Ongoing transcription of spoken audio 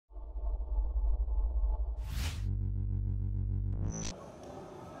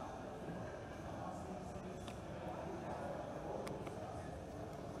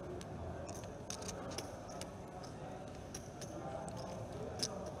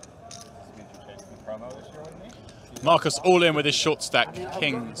Marcus all in with his short stack.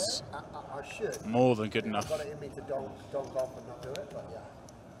 Kings. I should. More than good enough. I've got it in me to donk off and not do it, but yeah.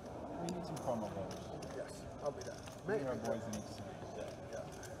 We need some promo boys. Yes, I'll be there. Maybe. Our boys in each city. Yeah,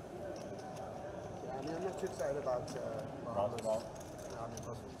 I mean, I'm not too excited about Bahamas. No, I mean,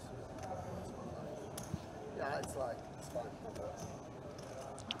 yeah, it's fine.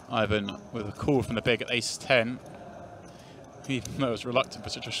 Ivan with a call from the big at ace-10. Even though it's reluctant for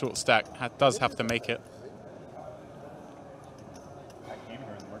such a short stack, does have to make it. I came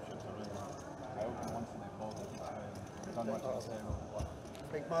here in workshops. I opened once and they folded. I've done much on the table.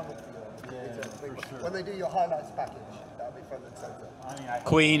 Big moment for you. Yeah, for sure. When they do your highlights package, that'll be front and center.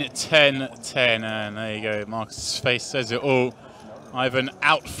 Queen 10-10, and there you go. Marcus' face says it all. Ivan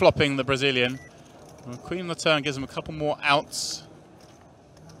out-flopping the Brazilian. Well, Queen on the turn gives him a couple more outs,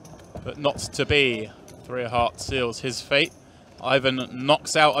 but not to be. Three of hearts seals his fate. Ivan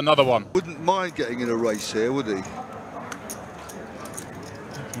knocks out another one. Wouldn't mind getting in a race here, would he?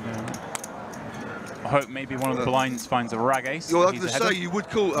 I hope maybe one of the blinds finds a rag ace. You're going to say you would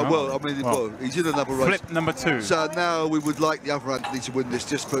call. Well, I mean, well, he's in another race. Flip number 2. So now we would like the other Anthony to win this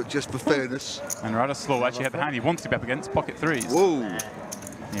just for fairness. And Radoslaw actually had the hand he wanted to be up against, pocket 3s. Whoa.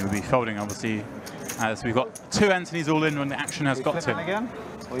 He would be folding, obviously, as we've got 2 Anthonys all in when the action has got to him. Again?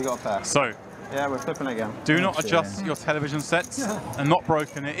 Or you got back? So, yeah, we're flipping again. do not adjust your television sets and not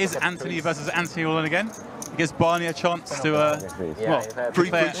broken. It is Anthony versus Anthony all in again. It gives Barney a chance to,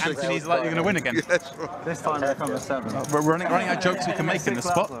 declare Anthony's likely going to win again. Yes, right. This time they're from the 7. We're running out jokes we can make in this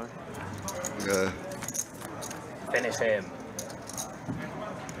spot. Yeah. Finish him.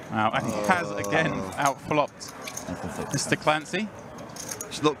 Wow, and he has again out-flopped Mr. Clancy.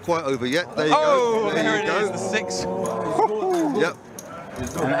 It's not quite over yet. There you go. There it is, the 6. Yep.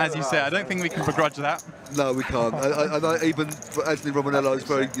 And as you say, I don't think we can begrudge that. No, we can't. And even Anthony Romanello is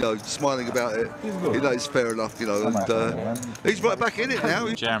very, smiling about it. It's fair enough, and he's right back in it now.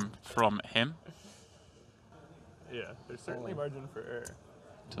 Jam from him. Yeah, there's certainly margin for error.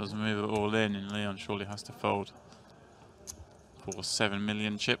 Does move it all in, and Leon surely has to fold for 7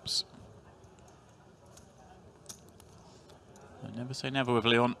 million chips. I never say never with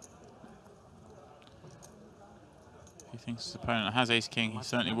Leon. If he thinks his opponent has ace-king, he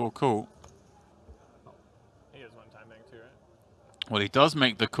certainly will call. He has one-time bank too, right? Well, he does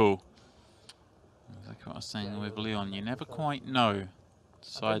make the call. Exactly what I was saying with Leon. You never quite know.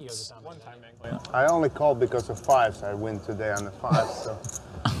 Decides. I only called because of 5s. I win today on the 5s.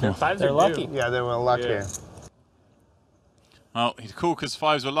 So. They're lucky. Yeah, they were lucky. Yeah. Well, he'd call because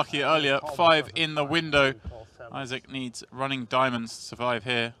 5s were lucky earlier. 5 in the window. Isaac needs running diamonds to survive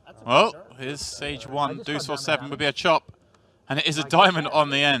here. Well, here's stage 1. Deuce or 7 would be a chop. And it is a diamond on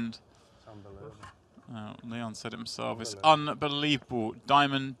the end. Leon said it himself. It's unbelievable.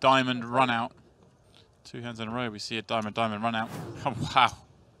 Diamond, diamond, run out. 2 hands in a row, we see a diamond, diamond, run out. Oh, wow.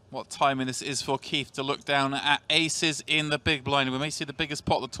 What timing this is for Keith to look down at aces in the big blind. We may see the biggest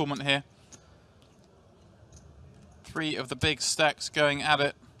pot of the tournament here. 3 of the big stacks going at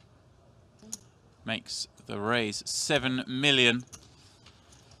it. Makes the raise 7 million.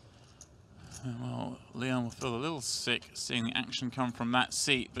 Well, Leon will feel a little sick seeing the action come from that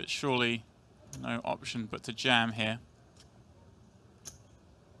seat, but surely no option but to jam here.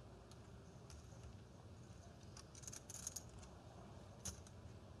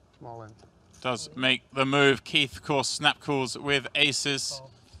 Small end. Does make the move. Keith, of course, snap calls with aces.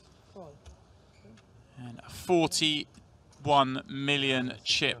 And a 41 million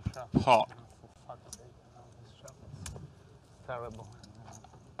chip pot. Terrible.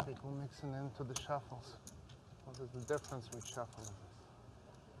 People mixing into the shuffles. What is the difference with shuffling?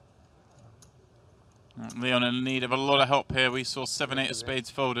 Leon in need of a lot of help here. We saw 7-8 of spades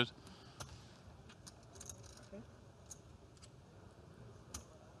folded.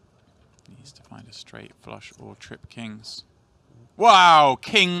 Needs to find a straight flush or trip kings. Wow,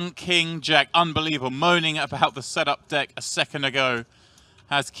 king, king, jack. Unbelievable. Moaning about the setup deck a second ago.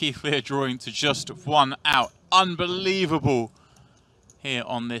 Has Keith Lear drawing to just 1 out. Unbelievable here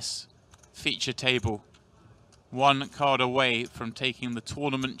on this feature table. 1 card away from taking the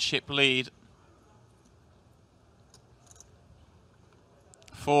tournament chip lead.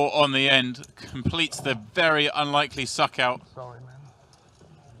 4 on the end. Completes the very unlikely suck out. Sorry, man.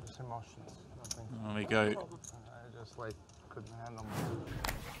 Just emotions. Nothing. There we go. I just couldn't handle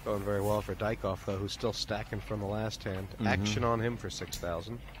it. Going very well for Dykhoff, though, who's still stacking from the last hand. Action on him for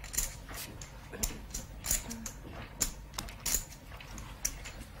 6,000.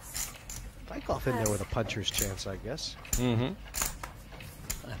 Dykhoff in there with a puncher's chance, I guess. I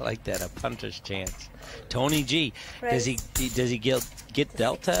like that, a punter's chance. Tony G, does he get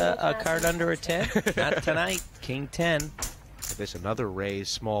dealt a card under a 10? Not tonight. King 10. There's another raise,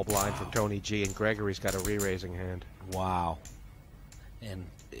 small blind from Tony G, and Gregory's got a re-raising hand. Wow. And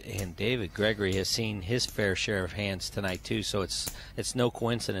David Gregory has seen his fair share of hands tonight too, so it's no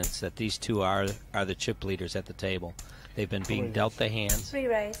coincidence that these two are the chip leaders at the table. They've been being dealt the hands.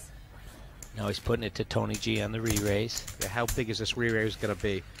 Re-raise. Now he's putting it to Tony G on the re-raise. Yeah, how big is this re-raise going to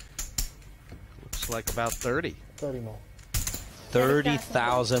be? Looks like about 30. 30 more.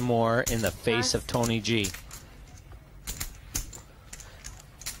 30,000 more in the face of Tony G.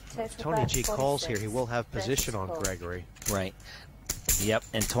 If Tony G calls here, he will have position on Gregory. Right. Yep,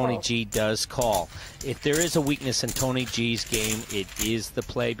 and Tony G does call. If there is a weakness in Tony G's game, it is the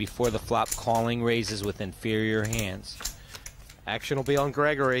play before the flop, calling raises with inferior hands. Action will be on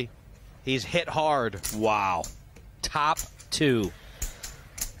Gregory. He's hit hard. Wow. Top 2.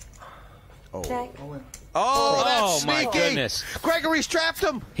 Oh, that's my sneaky. goodness. Gregory's trapped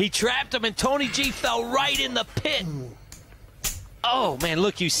him. He trapped him, and Tony G fell right in the pit. Oh, man,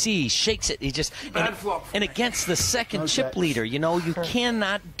 look, you see, he shakes it. He just, and against the second chip leader, you know, you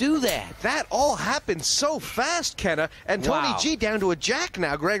cannot do that. That all happened so fast, Kenna. And Tony G down to a jack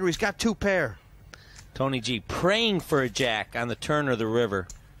now. Gregory's got 2 pair. Tony G praying for a jack on the turn of the river.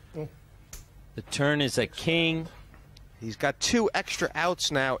 The turn is a king. He's got 2 extra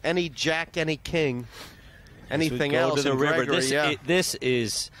outs now. Any jack, any king. Anything Go else to the in river. Gregory, This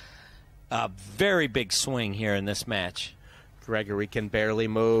is a very big swing here in this match. Gregory can barely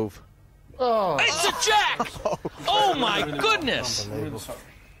move. Oh. It's a jack! Oh, my goodness!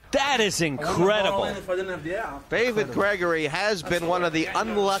 That is incredible. David Gregory has been one of the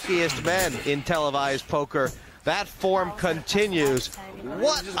unluckiest men in televised poker. That form continues.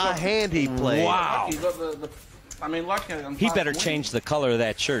 What a hand he played. Wow. He better change the color of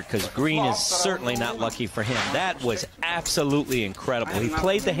that shirt, because green is certainly not lucky for him. That was absolutely incredible. He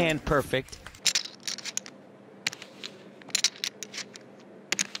played the hand perfect.